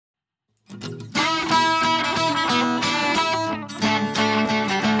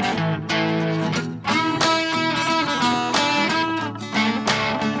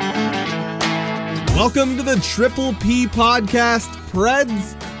Welcome to the Triple P podcast,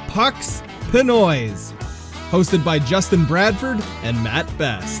 Preds, Pucks, Pinoys, hosted by Justin Bradford and Matt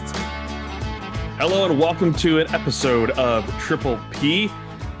Best. Hello and welcome to an episode of Triple P,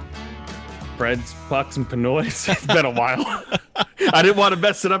 Preds, Pucks, and Pinoys. It's been a while. I didn't want to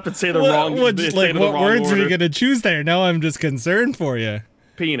mess it up and say the wrong What words order. are you going to choose there? Now I'm just concerned for you.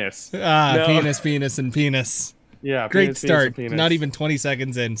 Penis. No. Penis, and penis. Yeah, great penis, start. penis. Not even 20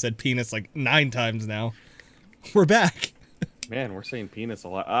 seconds in, said penis like 9 times now. We're back. Man, we're saying penis a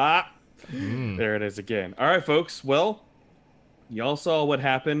lot. There it is again. All right, folks. Well, y'all saw what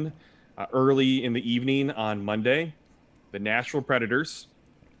happened early in the evening on Monday. The Nashville Predators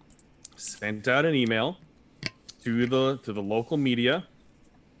sent out an email to the local media,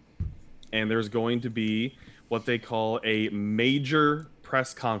 and there's going to be what they call a major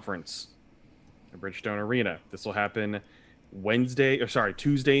press conference at Bridgestone Arena. This will happen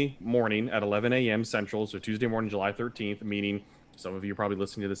Tuesday morning at 11 a.m. Central, so Tuesday morning, July 13th, meaning some of you are probably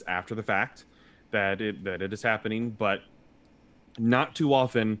listening to this after the fact that it is happening, but not too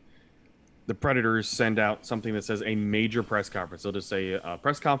often the Predators send out something that says a major press conference. They'll just say a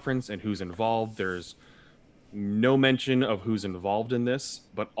press conference and who's involved. There's no mention of who's involved in this,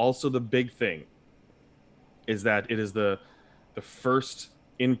 but also the big thing is that it is the first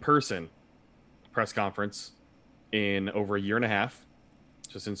in-person press conference in over a year and a half,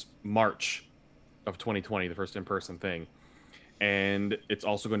 so since March of 2020, the first in-person thing. And it's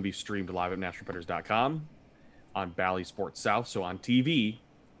also going to be streamed live at NashvillePredators.com, on Bally Sports South, so on TV,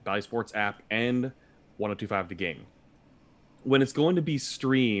 Bally Sports app, and 102.5 The Game. When it's going to be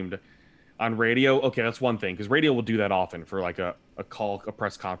streamed on radio, okay, that's one thing, because radio will do that often for like a call, a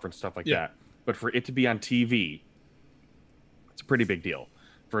press conference, stuff like that. But for it to be on TV, it's a pretty big deal.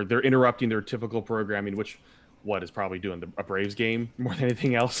 They're interrupting their typical programming, which is probably doing a Braves game more than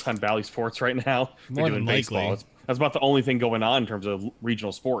anything else on Bally Sports right now. They're doing baseball. That's about the only thing going on in terms of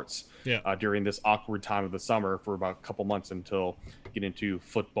regional sports during this awkward time of the summer for about a couple months until get into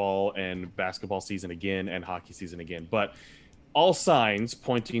football and basketball season again and hockey season again. But all signs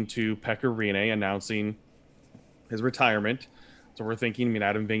pointing to Pekka Rinne announcing his retirement. So we're thinking,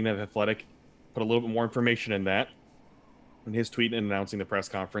 Adam Bing of Athletic put a little bit more information in that, in his tweet and announcing the press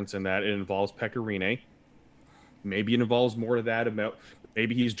conference, and that it involves Pekka Rinne. Maybe it involves more to that about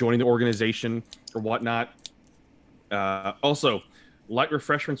maybe he's joining the organization or whatnot. Also, light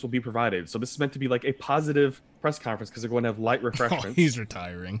refreshments will be provided. So this is meant to be like a positive press conference because they're going to have light refreshments. Oh, he's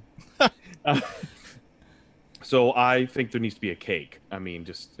retiring. So I think there needs to be a cake.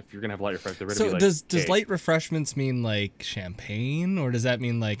 Just if you're going to have light refreshments, so does light refreshments mean like champagne, or does that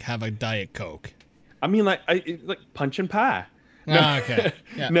mean like have a Diet Coke? Like punch and pie. No. Okay.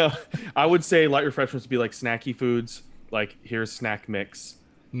 Yeah. No, I would say light refreshments would be like snacky foods, like here's snack mix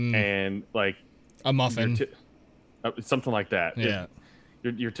and like a muffin, something like that. Yeah,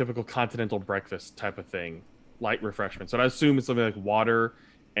 your typical continental breakfast type of thing. Light refreshments. So I assume it's something like water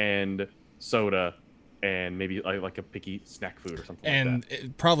and soda and maybe like a picky snack food or something like that.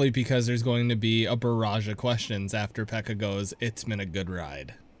 And probably because there's going to be a barrage of questions after Pekka goes, "It's been a good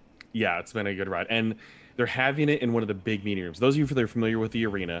ride." Yeah, it's been a good ride. And they're having it in one of the big meeting rooms. Those of you that are familiar with the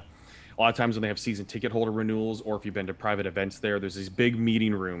arena, a lot of times when they have season ticket holder renewals, or if you've been to private events there's these big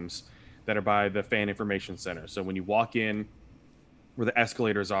meeting rooms that are by the Fan Information Center. So when you walk in where the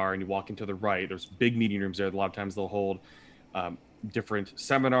escalators are and you walk into the right, there's big meeting rooms there. A lot of times they'll hold different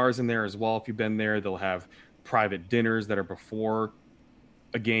seminars in there as well. If you've been there, they'll have private dinners that are before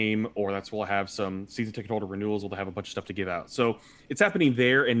a game, or that's where we'll have some season ticket holder renewals. We'll have a bunch of stuff to give out. So it's happening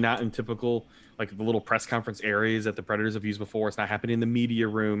there and not in typical, like the little press conference areas that the Predators have used before. It's not happening in the media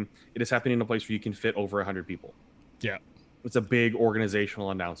room. It is happening in a place where you can fit over 100 people. Yeah. It's a big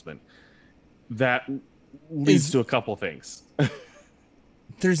organizational announcement that leads to a couple things.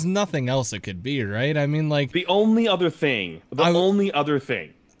 There's nothing else it could be, right? The only other thing,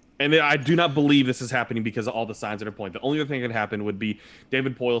 and I do not believe this is happening because of all the signs that are pointing. The only other thing that could happen would be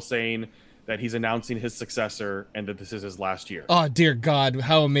David Poile saying that he's announcing his successor and that this is his last year. Oh, dear God.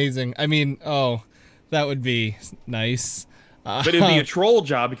 How amazing. That would be nice. But it'd be a troll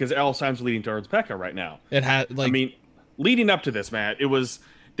job because all signs are leading towards Pekka right now. It had leading up to this, Matt, it was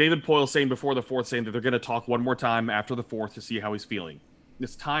David Poile saying before the fourth, saying that they're going to talk one more time after the fourth to see how he's feeling.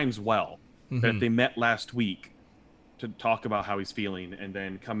 This times well that they met last week to talk about how he's feeling, and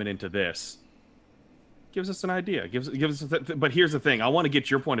then coming into this gives us an idea. But here's the thing. I want to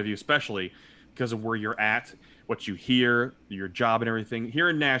get your point of view, especially because of where you're at, what you hear, your job and everything. Here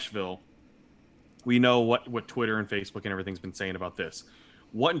in Nashville, we know what Twitter and Facebook and everything's been saying about this.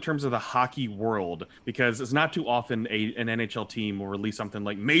 What in terms of the hockey world, because it's not too often an NHL team will release something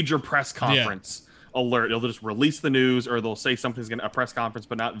like major press conference alert. They'll just release the news, or they'll say something's going to a press conference,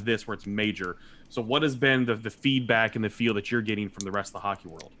 but not this where it's major. So what has been the feedback and the feel that you're getting from the rest of the hockey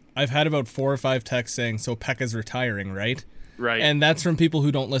world? I've had about 4 or 5 texts saying, so Pekka's retiring, right? Right. And that's from people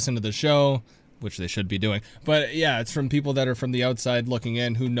who don't listen to the show, which they should be doing. But yeah, it's from people that are from the outside looking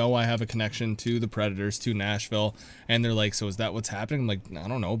in who know I have a connection to the Predators, to Nashville, and they're like, so is that what's happening? I'm like, I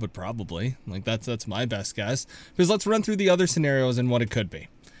don't know, but probably. Like, that's my best guess. Because let's run through the other scenarios and what it could be.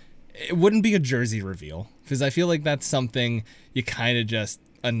 It wouldn't be a jersey reveal, because I feel like that's something you kind of just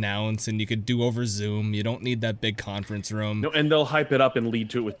announce and you could do over Zoom. You don't need that big conference room. No, and they'll hype it up and lead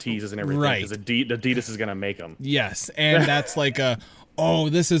to it with teases and everything. Right. Because Adidas is going to make them. Yes, and that's like oh,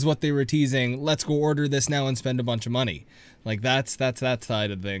 this is what they were teasing. Let's go order this now and spend a bunch of money. Like that's that side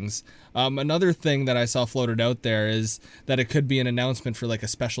of things. Another thing that I saw floated out there is that it could be an announcement for like a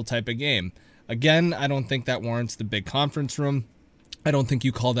special type of game. Again, I don't think that warrants the big conference room. I don't think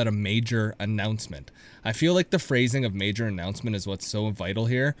you call that a major announcement. I feel like the phrasing of major announcement is what's so vital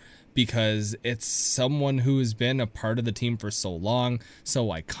here, because it's someone who has been a part of the team for so long, so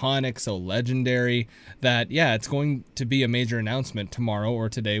iconic, so legendary, that, yeah, it's going to be a major announcement tomorrow or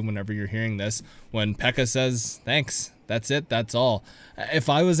today, whenever you're hearing this, when Pekka says, thanks, that's it, that's all. If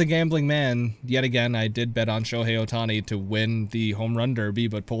I was a gambling man, yet again, I did bet on Shohei Ohtani to win the home run derby,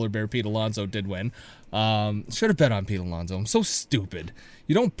 but Polar Bear Pete Alonso did win. Should have bet on Pete Alonso. I'm so stupid.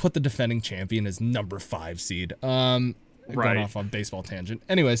 You don't put the defending champion as number 5 seed. Right. Going off on baseball tangent.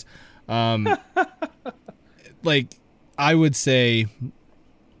 Anyways, like, I would say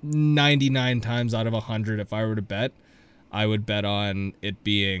 99 times out of 100, if I were to bet, I would bet on it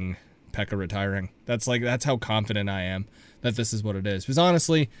being Pekka retiring. That's how confident I am that this is what it is. Because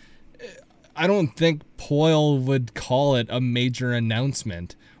honestly, I don't think Poyle would call it a major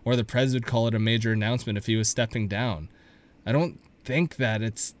announcement, or the Preds would call it a major announcement if he was stepping down. I don't think that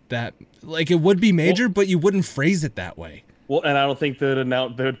it's that, like, it would be major, but you wouldn't phrase it that way. Well, and I don't think they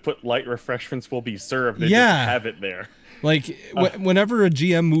would put light refreshments will be served. They just have it there. Like, whenever a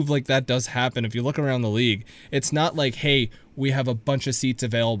GM move like that does happen, if you look around the league, it's not like, hey, we have a bunch of seats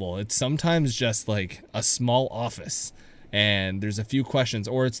available. It's sometimes just like a small office and there's a few questions,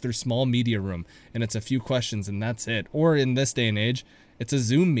 or it's their small media room and it's a few questions and that's it. Or in this day and age, it's a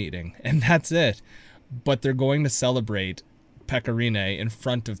Zoom meeting and that's it. But they're going to celebrate Pekka Rinne in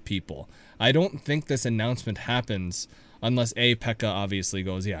front of people. I don't think this announcement happens unless A, Pekka obviously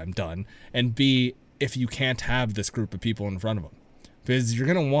goes, yeah, I'm done, and B, if you can't have this group of people in front of him. Because you're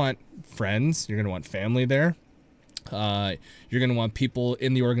going to want friends, you're going to want family there, you're going to want people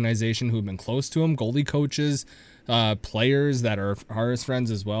in the organization who have been close to him, goalie coaches, players that are his friends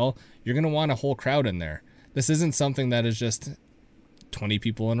as well. You're going to want a whole crowd in there. This isn't something that is just 20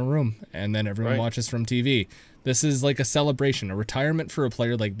 people in a room and then everyone watches from TV. This is like a celebration. A retirement for a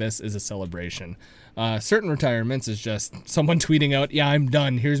player like this is a celebration. Certain retirements is just someone tweeting out, yeah, I'm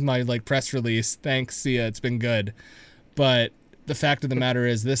done. Here's my press release. Thanks. See ya. It's been good. But the fact of the matter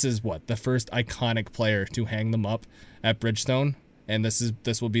is, this is the first iconic player to hang them up at Bridgestone. And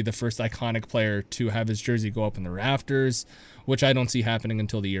this will be the first iconic player to have his jersey go up in the rafters, which I don't see happening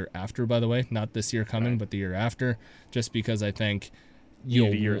until the year after, by the way. Not this year coming, but the year after. Just because I think you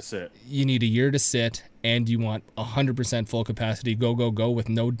need a year to sit. You need a year to sit, and you want 100% full capacity, go with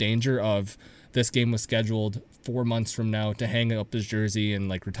no danger of this game was scheduled 4 months from now to hang up his jersey and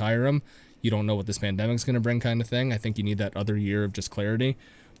retire him. You don't know what this pandemic's going to bring, kind of thing. I think you need that other year of just clarity.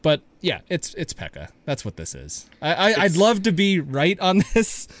 But yeah, it's Pekka. That's what this is. I'd love to be right on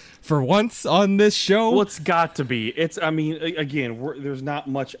this for once on this show. Well, it's got to be. There's not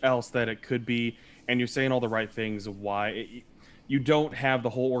much else that it could be, and you're saying all the right things of why you don't have the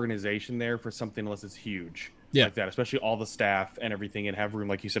whole organization there for something unless it's huge. Like that, especially all the staff and everything, and have room,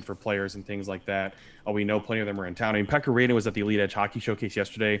 like you said, for players and things like that. We know plenty of them are in town. I mean, Pekka Rinne was at the Elite Edge Hockey Showcase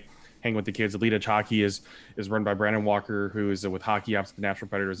yesterday, hanging with the kids. Elite Edge Hockey is run by Brandon Walker, who is with Hockey Ops at the Nashville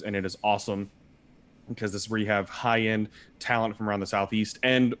Predators, and it is awesome because this is where you have high-end talent from around the Southeast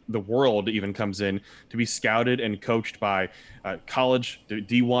and the world even comes in to be scouted and coached by college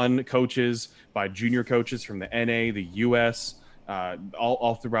D1 coaches, by junior coaches from the NA, the US,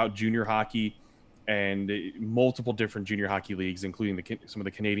 all throughout junior hockey, and multiple different junior hockey leagues, including some of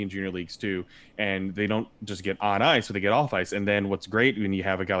the Canadian junior leagues too. And they don't just get on ice, so they get off ice. And then what's great when you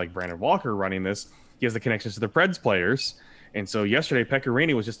have a guy like Brandon Walker running this, he has the connections to the Preds players. And so yesterday, Pekka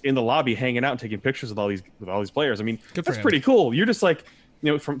Rinne was just in the lobby hanging out and taking pictures with all these players. I mean, that's pretty cool. You're just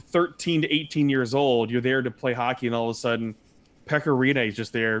from 13 to 18 years old, you're there to play hockey, and all of a sudden, Pekka Rinne is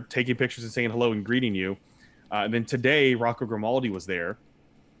just there taking pictures and saying hello and greeting you. And then today, Rocco Grimaldi was there.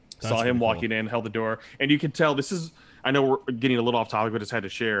 Saw him walking in, held the door, and you can tell I know we're getting a little off topic, but just had to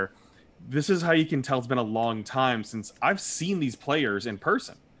share. this is how you can tell it's been a long time since I've seen these players in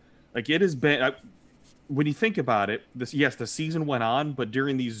person. Like it has been, when you think about it, the season went on, but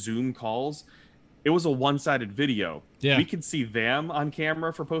during these Zoom calls, it was a one-sided video. Yeah. We could see them on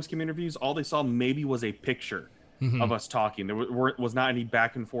camera for post-game interviews. All they saw maybe was a picture of us talking. There was not any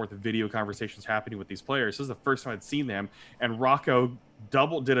back and forth video conversations happening with these players. This is the first time I'd seen them. And Rocco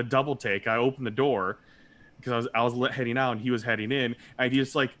did a double take. I opened the door because I was heading out and he was heading in. And he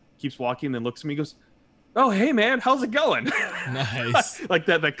just like keeps walking and then looks at me and goes, "Oh, hey man, how's it going?" Nice. Like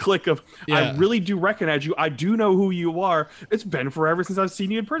that click of, I really do recognize you. I do know who you are. It's been forever since I've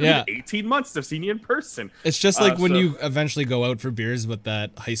seen you in person. Yeah. 18 months since I've seen you in person. It's just like when you eventually go out for beers with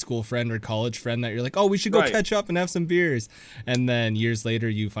that high school friend or college friend that you're like, oh, we should go catch up and have some beers. And then years later,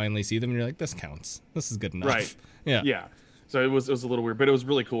 you finally see them and you're like, this counts. This is good enough. Right. Yeah. Yeah. So it was a little weird, but it was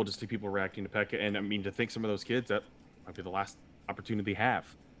really cool just to see people reacting to Pekka. And I mean, to think some of those kids, that might be the last opportunity they have.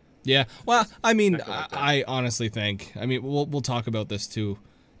 Yeah. Well, I mean, I honestly think, I mean, we'll talk about this too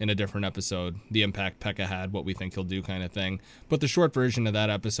in a different episode, the impact Pekka had, what we think he'll do kind of thing. But the short version of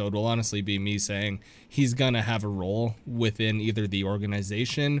that episode will honestly be me saying he's going to have a role within either the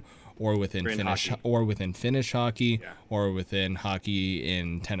organization or within Finnish hockey or within hockey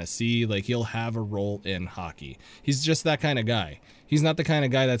in Tennessee. Like, he'll have a role in hockey. He's just that kind of guy. He's not the kind of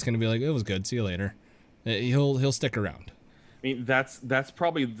guy that's going to be like, it was good, see you later. He'll stick around. I mean, that's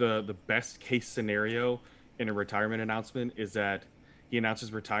probably the best case scenario in a retirement announcement, is that he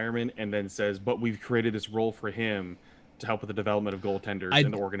announces retirement and then says, but we've created this role for him to help with the development of goaltenders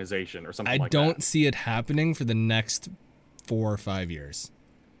in the organization or something like that. I don't see it happening for the next 4 or 5 years.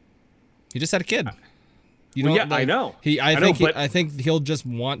 He just had a kid. I know. I think he'll just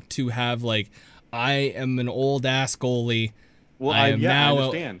want to have, like, I am an old ass goalie. Well, I am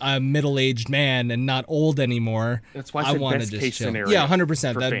now a middle-aged man and not old anymore. That's why I said best case scenario. Yeah,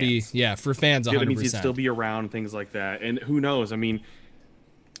 100%. That'd be, for fans, 100%. That means he'd still be around, things like that. And who knows? I mean,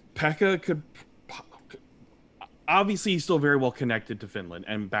 Pekka could... Obviously, he's still very well connected to Finland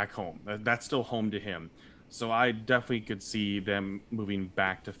and back home. That's still home to him. So I definitely could see them moving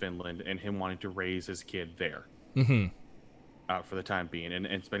back to Finland and him wanting to raise his kid there for the time being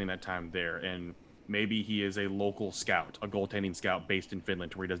and spending that time there. And maybe he is a local scout, a goaltending scout based in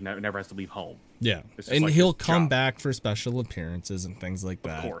Finland, where he never has to leave home. Yeah, and like he'll come back for special appearances and things like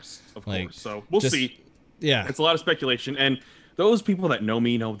that. Of course. So we'll see. Yeah, it's a lot of speculation, and those people that know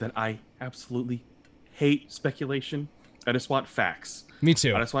me know that I absolutely hate speculation. I just want facts. Me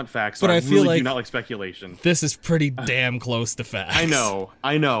too. I just want facts. But so I feel really like do not like speculation. This is pretty damn close to facts. I know.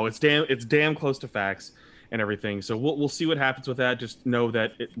 It's damn close to facts and everything. So we'll see what happens with that. Just know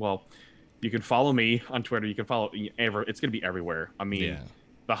that you can follow me on Twitter. You can follow it's going to be everywhere. I mean,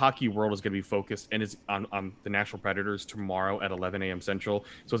 the hockey world is going to be focused and is on the Nashville Predators tomorrow at 11 a.m. Central.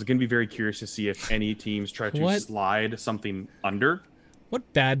 So it's going to be very curious to see if any teams try to slide something under.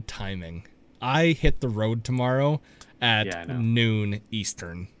 What bad timing. I hit the road tomorrow at noon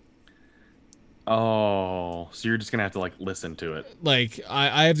Eastern. Oh, so you're just going to have to listen to it. Like,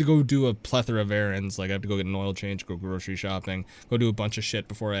 I have to go do a plethora of errands. Like, I have to go get an oil change, go grocery shopping, go do a bunch of shit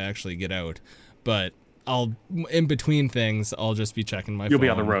before I actually get out. But in between things, I'll just be checking my phone. You'll be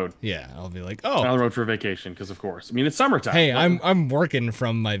on the road. Yeah, I'll be like, on the road for vacation, because of course. I mean, it's summertime. Hey, I'm working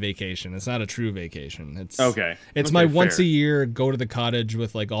from my vacation. It's not a true vacation. It's okay. It's my once a year go to the cottage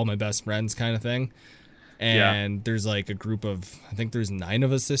with all my best friends kind of thing. And there's a group of, I think there's 9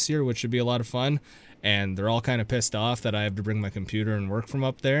 of us this year, which should be a lot of fun. And they're all kind of pissed off that I have to bring my computer and work from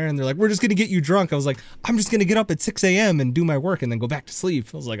up there. And they're like, we're just going to get you drunk. I was like, I'm just going to get up at 6 a.m. and do my work and then go back to sleep.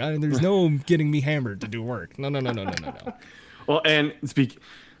 I was like, there's no getting me hammered to do work. No. Well, and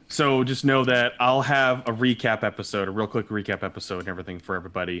so just know that I'll have a recap episode, a real quick recap episode and everything for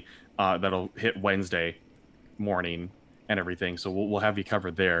everybody that'll hit Wednesday morning and everything. So we'll have you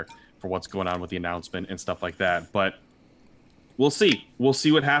covered there for what's going on with the announcement and stuff like that. But we'll see. We'll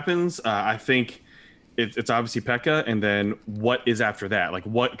see what happens. I think it's obviously Pekka, and then what is after that? Like,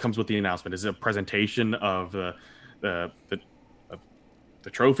 what comes with the announcement? Is it a presentation of the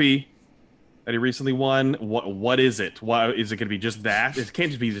trophy that he recently won? What is it? Why is it going to be just that? It can't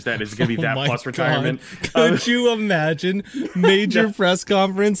just be just that. Is it going to be that plus retirement? Could you imagine major press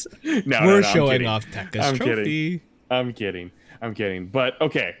conference? We're showing off Pekka's trophy. I'm kidding. But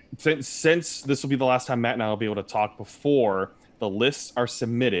okay, since this will be the last time Matt and I will be able to talk before the lists are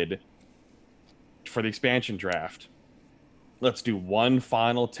submitted for the expansion draft, let's do one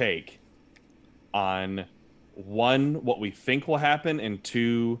final take on what we think will happen, and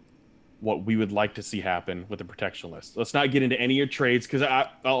 2, what we would like to see happen with the protection list. Let's not get into any of your trades, because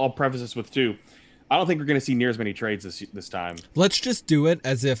I'll preface this with 2. I don't think we're going to see near as many trades this time. Let's just do it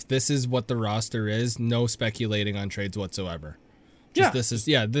as if this is what the roster is. No speculating on trades whatsoever. This is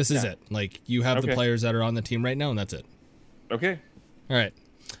it. Like, you have the players that are on the team right now, and that's it. Okay. All right.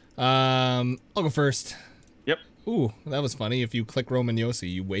 I'll go first. Yep. Ooh, that was funny. If you click Roman Josi,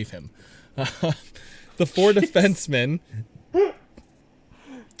 you wave him. The 4 defensemen.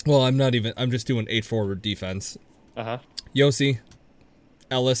 Well, I'm just doing 8 forward defense. Uh-huh. Josi,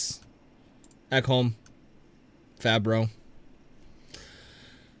 Ellis, Ekholm, Fabro,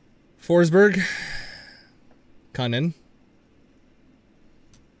 Forsberg, Cunnin,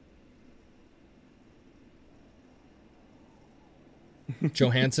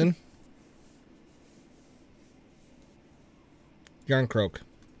 Johansson, Yarncroke.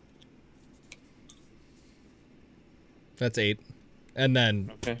 That's 8. And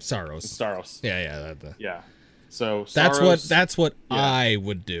then Saros. Saros. Yeah. Yeah. So Saros, that's what I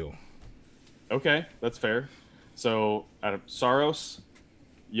would do. Okay, that's fair. So out of Saros,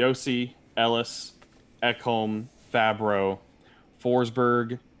 Josi, Ellis, Ekholm, Fabro,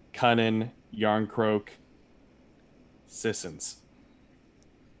 Forsberg, Cunnin, Yarncroke, Sissons.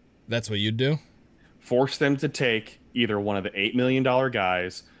 That's what you'd do? Force them to take either one of the $8 million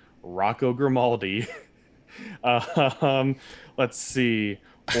guys, Rocco Grimaldi, let's see,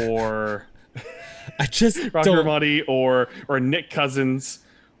 or Rocco Grimaldi, or Nick Cousins,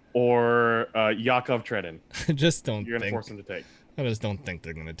 or Yakov Trenin. I just don't You're going to force them to take. I just don't think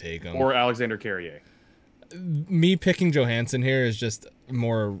they're going to take him. Or Alexander Carrier. Me picking Johansson here is just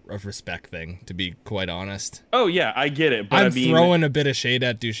more of a respect thing, to be quite honest. Oh, yeah, I get it. But I'm throwing a bit of shade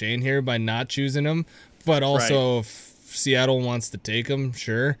at Duchesne here by not choosing him, but also if Seattle wants to take him,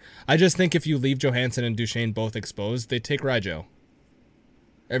 sure. I just think if you leave Johansson and Duchesne both exposed, they take Ryjo.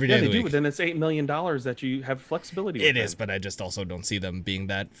 Every day of the week. Yeah, they do, but then it's $8 million that you have flexibility with. It is, but I just also don't see them being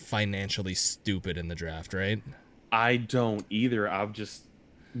that financially stupid in the draft, right? I don't either.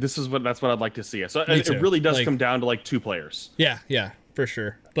 That's what I'd like to see. So it really does come down to like 2 players. Yeah, for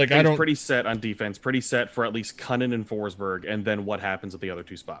sure. Like, I'm pretty set on defense, pretty set for at least Cunnin and Forsberg, and then what happens at the other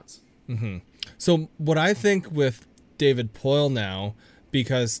 2 spots. Mm-hmm. So what I think with David Poile now,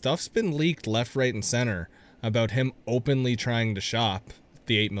 because stuff's been leaked left, right, and center about him openly trying to shop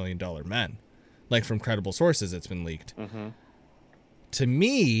the $8 million men. Like, from credible sources, it's been leaked. Mm-hmm. To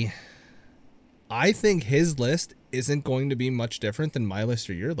me, I think his list isn't going to be much different than my list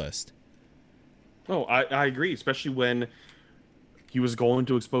or your list. Oh, I agree, especially when he was going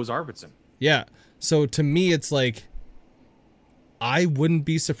to expose Arvidsson. Yeah. So to me, it's like, I wouldn't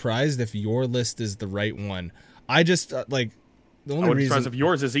be surprised if your list is the right one. I just, the only reason... I wouldn't be surprised if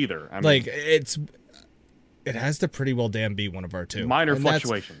yours is either. It has to pretty well damn be one of our 2. Minor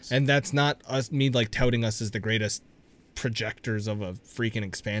fluctuations. And that's not me touting us as the greatest projectors of a freaking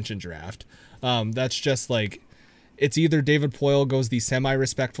expansion draft. That's just like, it's either David Poile goes the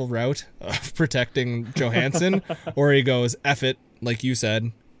semi-respectful route of protecting Johansson, or he goes, F it, like you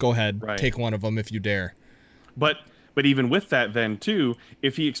said, go ahead, take one of them if you dare. But even with that then, too,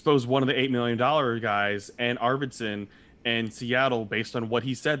 if he exposed one of the $8 million guys and Arvidsson and Seattle, based on what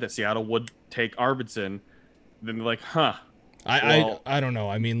he said, that Seattle would take Arvidsson, then they're like, I don't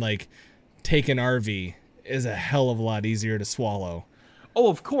know. I mean, like, taking RV is a hell of a lot easier to swallow. Oh,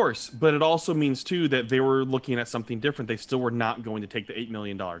 of course. But it also means, too, that they were looking at something different. They still were not going to take the $8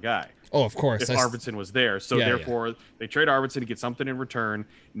 million guy. Oh, of course. If Arvidsson was there. So, therefore, they trade Arvidsson to get something in return.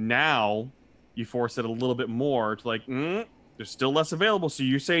 Now, you force it a little bit more to like, there's still less available. So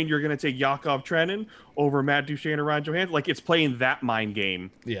you're saying you're going to take Yakov Trenin over Matt Duchesne or Ryan Johansson? Like, it's playing that mind game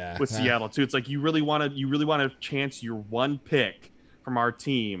with Seattle, too. It's like you really want to chance your one pick from our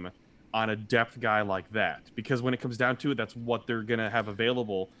team on a depth guy like that, because when it comes down to it, that's what they're gonna have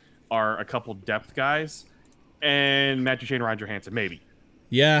available are a couple depth guys and Matt Duchesne, Ryan Johansson, maybe.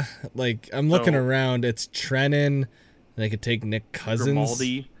 Yeah, like I'm looking around. It's Trenin. They could take Nick Cousins.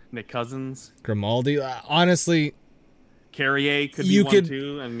 Grimaldi. Honestly, Carrier could be one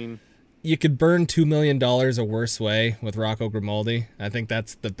too. I mean, you could burn $2 million a worse way with Rocco Grimaldi. I think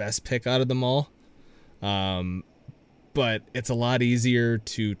that's the best pick out of them all. But it's a lot easier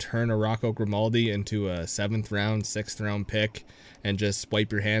to turn a Rocco Grimaldi into a 7th round, 6th round pick and just wipe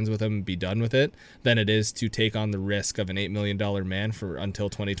your hands with him and be done with it than it is to take on the risk of an $8 million man for until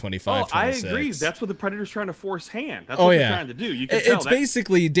 2025. I agree. That's what the Predators trying to force hand. That's what they're trying to do. You can tell. It's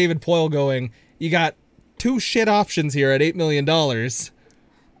basically David Poile going, you got 2 shit options here at $8 million,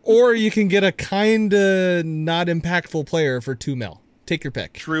 or you can get a kind of not impactful player for $2 million. Take your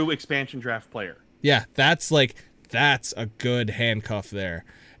pick. True expansion draft player. Yeah, that's a good handcuff there.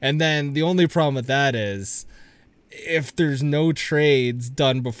 And then the only problem with that is if there's no trades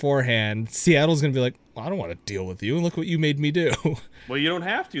done beforehand, Seattle's going to be like, well, I don't want to deal with you. Look what you made me do. Well, you don't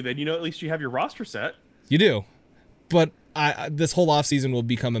have to. Then at least you have your roster set. You do. But this whole offseason will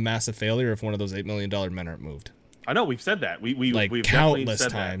become a massive failure if one of those $8 million men aren't moved. I know, we've said that. We've countless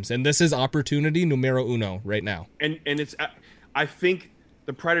said times. That. And this is opportunity numero uno right now. And it's, I think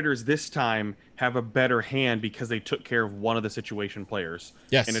the Predators this time have a better hand because they took care of one of the situation players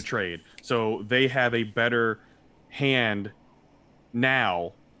in a trade. So they have a better hand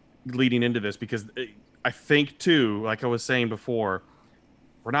now leading into this, because I think too, like I was saying before,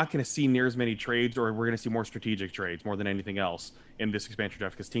 we're not going to see near as many trades, or we're going to see more strategic trades more than anything else in this expansion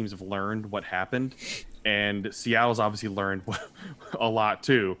draft, because teams have learned what happened, and Seattle's obviously learned a lot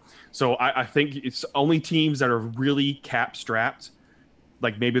too. So I think it's only teams that are really cap strapped,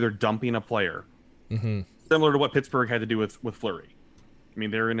 like maybe they're dumping a player, similar to what Pittsburgh had to do with Fleury. I mean,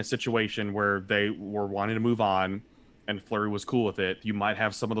 they're in a situation where they were wanting to move on, and Fleury was cool with it. You might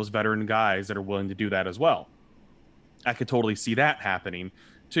have some of those veteran guys that are willing to do that as well. I could totally see that happening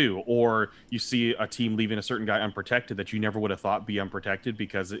too. Or you see a team leaving a certain guy unprotected that you never would have thought be unprotected,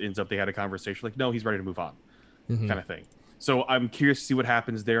 because it ends up they had a conversation like, no, he's ready to move on, kind of thing. So I'm curious to see what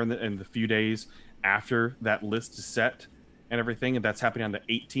happens there in the few days after that list is set and everything. And that's happening on the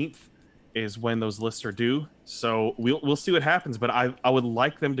 18th is when those lists are due. So we'll see what happens. But I would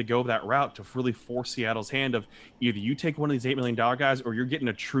like them to go that route to really force Seattle's hand of either you take one of these $8 million guys, or you're getting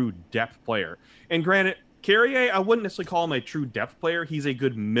a true depth player. And granted, Carrier, I wouldn't necessarily call him a true depth player. He's a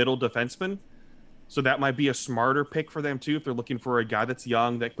good middle defenseman. So that might be a smarter pick for them too, if they're looking for a guy that's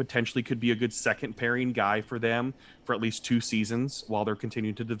young that potentially could be a good second pairing guy for them for at least 2 seasons while they're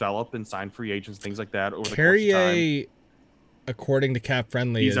continuing to develop and sign free agents, things like that over the course of time. According to Cap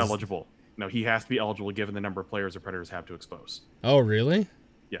Friendly, he's eligible. No, he has to be eligible given the number of players the Predators have to expose. Oh, really?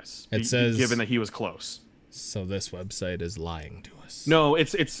 Yes. It says given that he was close. So this website is lying to us. No,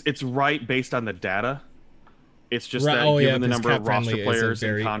 it's right based on the data. It's just that given the number of roster players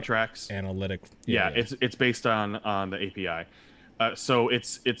and contracts, analytic. Yeah, it's based on the API. So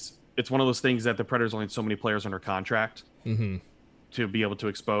it's one of those things that the Predators only have so many players under contract to be able to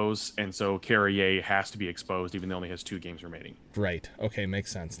expose, and so Carrier has to be exposed even though he only has 2 games remaining. Right. Okay,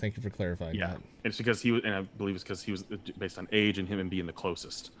 makes sense. Thank you for clarifying that. It's because he was, and I believe it's because he was based on age and him being the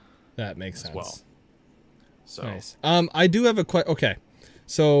closest. That makes sense. Well, so nice. I do have a question. Okay.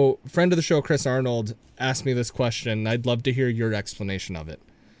 So, friend of the show, Chris Arnold, asked me this question. I'd love to hear your explanation of it.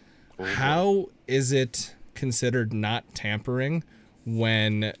 How is it considered not tampering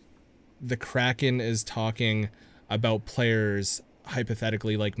when the Kraken is talking about players,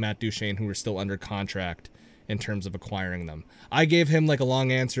 hypothetically, like Matt Duchene, who are still under contract in terms of acquiring them? I gave him like a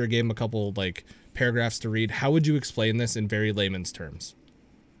long answer, gave him a couple like paragraphs to read. How would you explain this in very layman's terms?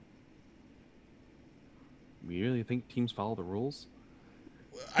 You really think teams follow the rules?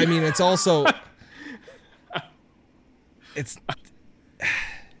 I mean, it's also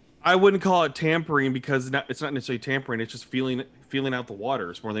I wouldn't call it tampering, because it's not necessarily tampering. It's just feeling out the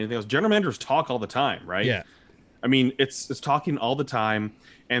waters more than anything else. General managers talk all the time, right? Yeah. I mean, it's talking all the time,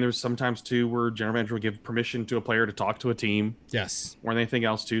 and there's sometimes too where general manager will give permission to a player to talk to a team. Yes. More than anything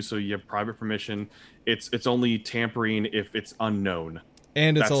else too. So you have private permission. It's only tampering if it's unknown.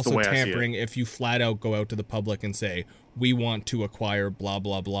 And it's also tampering if you flat out go out to the public and say, we want to acquire blah,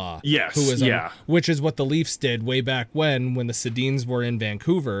 blah, blah. Yes, which is what the Leafs did way back when the Sedins were in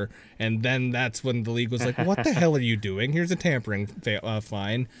Vancouver. And then that's when the league was like, what the hell are you doing? Here's a tampering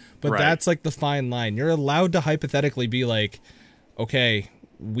fine. But that's like the fine line. You're allowed to hypothetically be like, okay,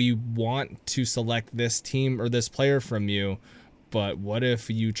 we want to select this team or this player from you, but what if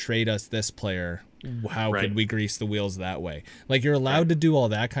you trade us this player? How could we grease the wheels that way? Like, you're allowed to do all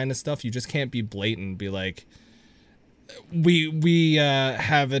that kind of stuff. You just can't be blatant, be like, we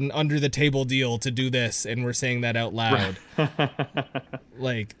have an under the table deal to do this, and we're saying that out loud.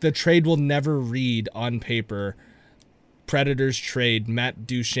 Like, the trade will never read on paper, Predators trade Matt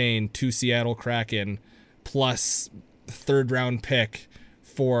Duchene to Seattle Kraken plus 3rd round pick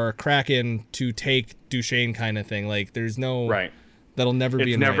for Kraken to take Duchene kind of thing. Like, there's no that'll never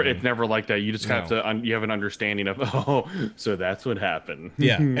be it's never like that. You just have to you have an understanding of, oh, so that's what happened.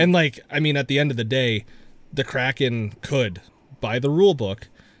 Yeah. And like, I mean, at the end of the day, the Kraken could, by the rule book,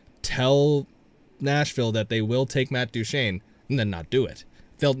 tell Nashville that they will take Matt Duchene and then not do it.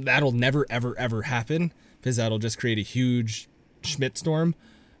 That'll never, ever, ever happen, because that'll just create a huge Schmidt storm.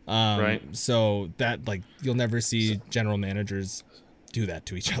 So that, like, you'll never see general managers do that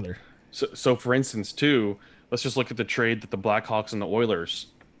to each other. So for instance, too, let's just look at the trade that the Blackhawks and the Oilers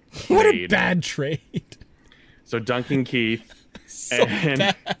What made. a bad trade. So Duncan Keith and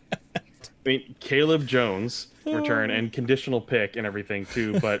bad. mean, Caleb Jones return and conditional pick and everything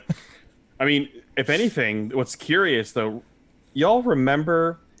too. But I mean, if anything, what's curious though, y'all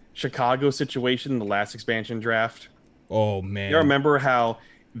remember Chicago's situation in the last expansion draft? Oh You man. remember how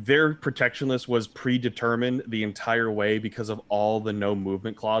their protection list was predetermined the entire way because of all the no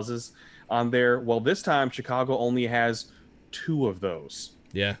movement clauses on there? Well, this time Chicago only has 2 of those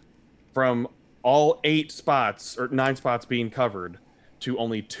Yeah. from all 8 spots or 9 spots being covered to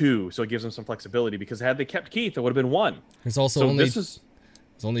only 2. So it gives them some flexibility because had they kept Keith, it would have been 1. There's also So only there's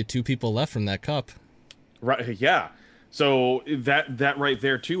only 2 people left from that cup. right, yeah. So that right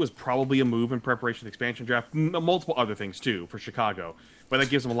there too was probably a move in preparation for the expansion draft. Multiple other things too for Chicago, but that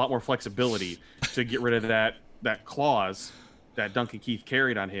gives them a lot more flexibility to get rid of that clause that Duncan Keith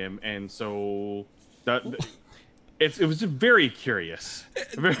carried on him, and so it was just very curious.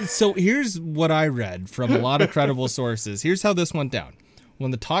 So here's what I read from a lot of credible sources. Here's how this went down.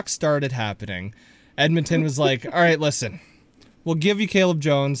 When the talks started happening, Edmonton was like, all right, listen, we'll give you Caleb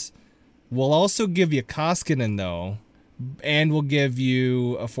Jones. We'll also give you Koskinen, though, and we'll give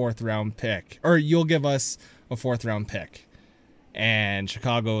you a 4th-round pick. Or you'll give us a 4th-round pick. And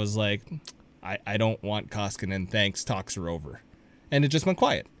Chicago was like, I don't want Koskinen. Thanks. Talks are over. And it just went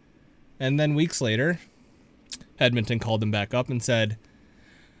quiet. And then weeks later, Edmonton called him back up and said,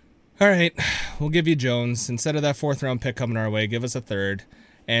 all right, we'll give you Jones. Instead of that 4th-round pick coming our way, give us a 3rd.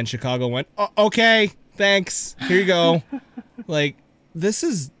 And Chicago went, okay, thanks. Here you go. Like, this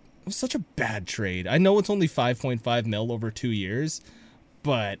is such a bad trade. I know it's only 5.5 mil over 2 years,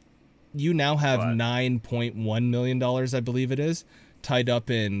 but you now have $9.1 million, I believe it is, tied up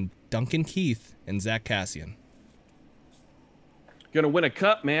in Duncan Keith and Zach Kassian. Gonna win a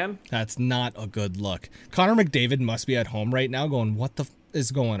cup, man. That's not a good look. Connor McDavid must be at home right now going, what the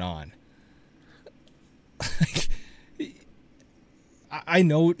is going on? I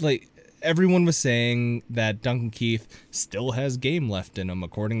know, like, everyone was saying that Duncan Keith still has game left in him,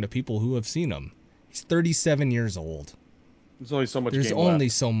 according to people who have seen him. He's 37 years old. There's only so much There's game only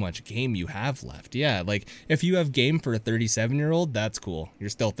left. so much game you have left. Yeah, like, if you have game for a 37-year-old, that's cool. You're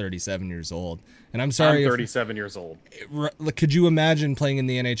still 37 years old. And I'm sorry. I'm 37 years old. Could you imagine playing in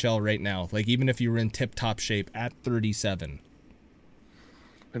the NHL right now? Like, even if you were in tip-top shape at 37.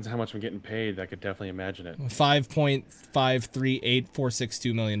 Depends on how much I'm getting paid. I could definitely imagine it.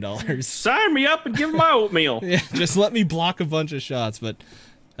 $5.538462 million. Sign me up and give me my oatmeal. Yeah, just let me block a bunch of shots, but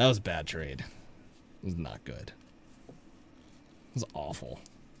that was a bad trade. It was not good. It was awful.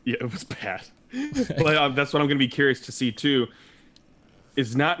 Yeah, it was bad. But that's what I'm going to be curious to see too.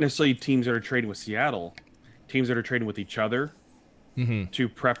 Is not necessarily teams that are trading with Seattle, teams that are trading with each other to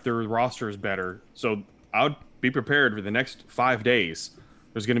prep their rosters better. So I would be prepared for the next 5 days.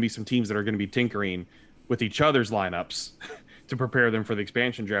 There's going to be some teams that are going to be tinkering with each other's lineups to prepare them for the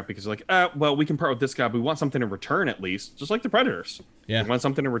expansion draft because like, well, we can part with this guy, but we want something in return at least, just like the Predators. Yeah. We want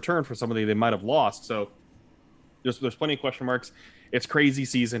something in return for somebody they might have lost. So there's plenty of question marks. It's crazy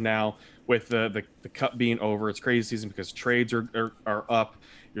season now with the cup being over. It's crazy season because trades are up.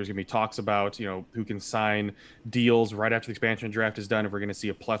 There's going to be talks about, who can sign deals right after the expansion draft is done. If we're going to see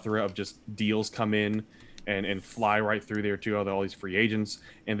a plethora of just deals come in and fly right through there too, all these free agents.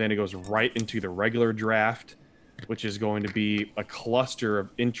 And then it goes right into the regular draft, which is going to be a cluster of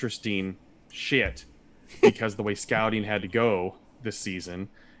interesting shit because the way scouting had to go this season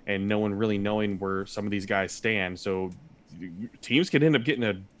and no one really knowing where some of these guys stand. So teams could end up getting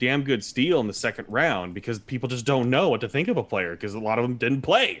a damn good steal in the second round because people just don't know what to think of a player because a lot of them didn't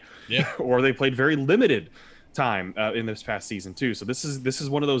play, or they played very limited time in this past season too. So this is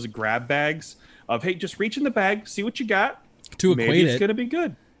one of those grab bags of, hey, just reach in the bag, see what you got. To Maybe equate it's it, gonna be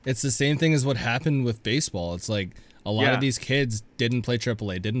good. it's the same thing as what happened with baseball. It's like a lot of these kids didn't play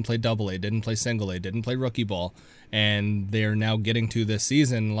AAA, didn't play AA, didn't play single A, didn't play rookie ball, and they're now getting to this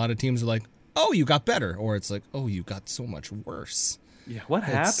season. A lot of teams are like, oh, you got better, or it's like, oh, you got so much worse. Yeah, what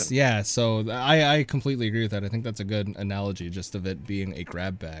happened? Yeah, so I completely agree with that. I think that's a good analogy, just of it being a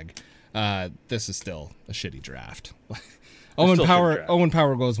grab bag. This is still a shitty draft. Owen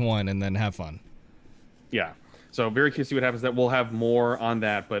Power goes 1, and then have fun. Yeah. So very curious to see what happens. That we'll have more on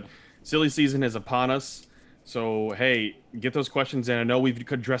that, but silly season is upon us. So hey, get those questions in. I know we've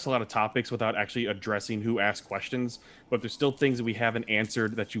addressed a lot of topics without actually addressing who asked questions, but if there's still things that we haven't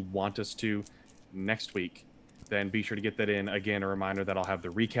answered that you want us to next week, then be sure to get that in. Again, a reminder that I'll have the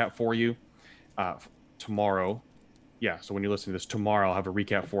recap for you tomorrow. Yeah, so when you listen to this tomorrow, I'll have a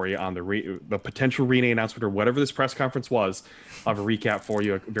recap for you on the potential rename announcement or whatever this press conference was. I'll have a recap for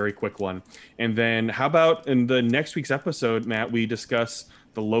you, a very quick one. And then how about in the next week's episode, Matt, we discuss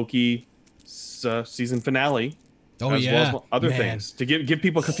the Loki season finale Oh as yeah, well as other man. things to give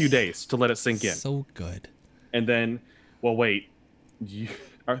people a few days to let it sink in. So good. And then, well, wait,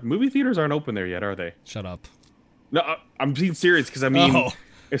 movie theaters aren't open there yet, are they? Shut up. No, I'm being serious because I mean,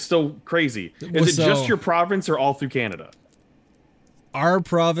 it's still crazy. Is it just your province or all through Canada? Our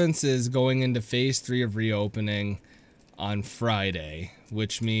province is going into phase 3 of reopening on Friday,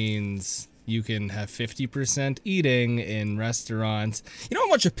 which means you can have 50% eating in restaurants. You know how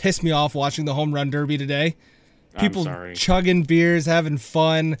much it pissed me off watching the Home Run Derby today? People chugging beers, having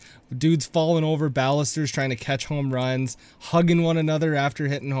fun, dudes falling over balusters trying to catch home runs, hugging one another after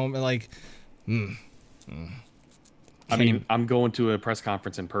hitting home. Like, I mean, I'm going to a press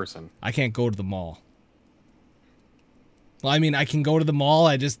conference in person. I can't go to the mall. Well, I mean, I can go to the mall.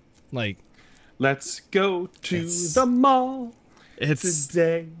 I just, like... Let's go to the mall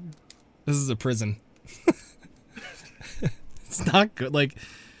today. This is a prison. It's not good. Like,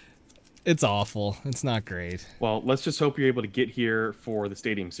 it's awful. It's not great. Well, let's just hope you're able to get here for the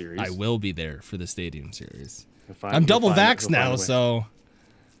Stadium Series. I will be there for the Stadium Series. I'm double vaxxed now, so...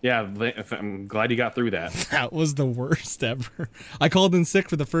 Yeah, I'm glad you got through that. That was the worst ever. I called in sick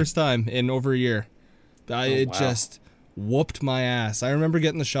for the first time in over a year. It just whooped my ass. I remember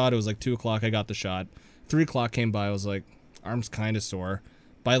getting the shot. It was like 2 o'clock. I got the shot. 3 o'clock came by. I was like, arm's kind of sore.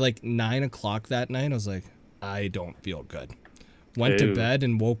 By like 9 o'clock that night, I was like, I don't feel good. Went to bed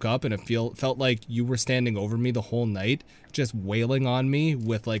and woke up, and it felt like you were standing over me the whole night, just wailing on me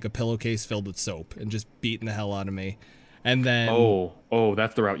with like a pillowcase filled with soap and just beating the hell out of me. And then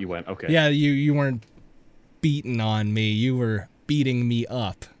that's the route you went. Okay. Yeah, you weren't beating on me. You were beating me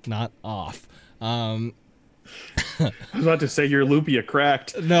up, not off. I was about to say your lupia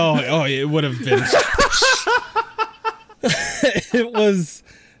cracked. No, it would have been. It was.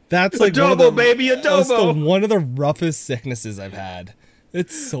 That's like adobo, baby, adobo. That's one of the roughest sicknesses I've had.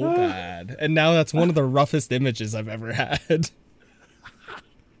 It's so bad, and now that's one of the roughest images I've ever had.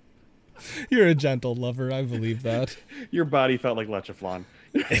 You're a gentle lover. I believe that. Your body felt like leche flan.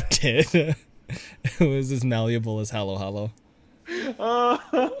 It did. It was as malleable as Hallow Hollow.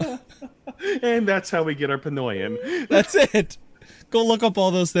 And that's how we get our Pinoyan. That's it. Go look up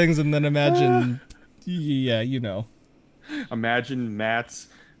all those things and then imagine. Yeah, you know. Imagine Matt's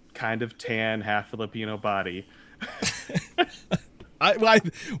kind of tan, half Filipino body.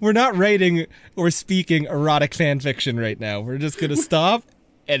 We're not writing or speaking erotic fan fiction right now. We're just going to stop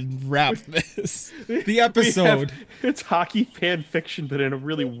and wrap this. The episode. It's hockey fan fiction, but in a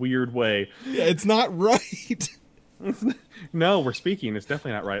really weird way. Yeah, it's not right. No, we're speaking. It's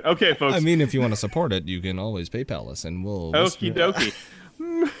definitely not right. Okay, folks. I mean, if you want to support it, you can always PayPal us, and we'll... Okie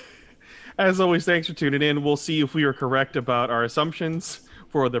dokie. As always, thanks for tuning in. We'll see if we are correct about our assumptions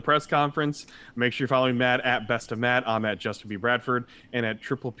for the press conference. Make sure you're following Matt at Best of Matt. I'm at Justin B. Bradford and at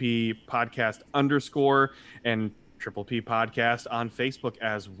Triple P Podcast _ and Triple P Podcast on Facebook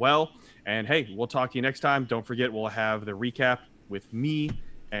as well. And hey, we'll talk to you next time. Don't forget, we'll have the recap with me,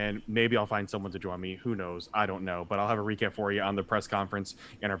 and maybe I'll find someone to join me. Who knows? I don't know. But I'll have a recap for you on the press conference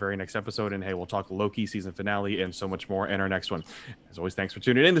in our very next episode. And hey, we'll talk Loki season finale and so much more in our next one. As always, thanks for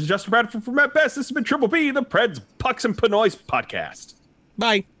tuning in. This is Justin Bradford from Matt Best. This has been Triple P, the Preds, Pucks, and Pinoys podcast.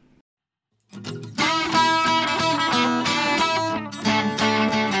 Bye.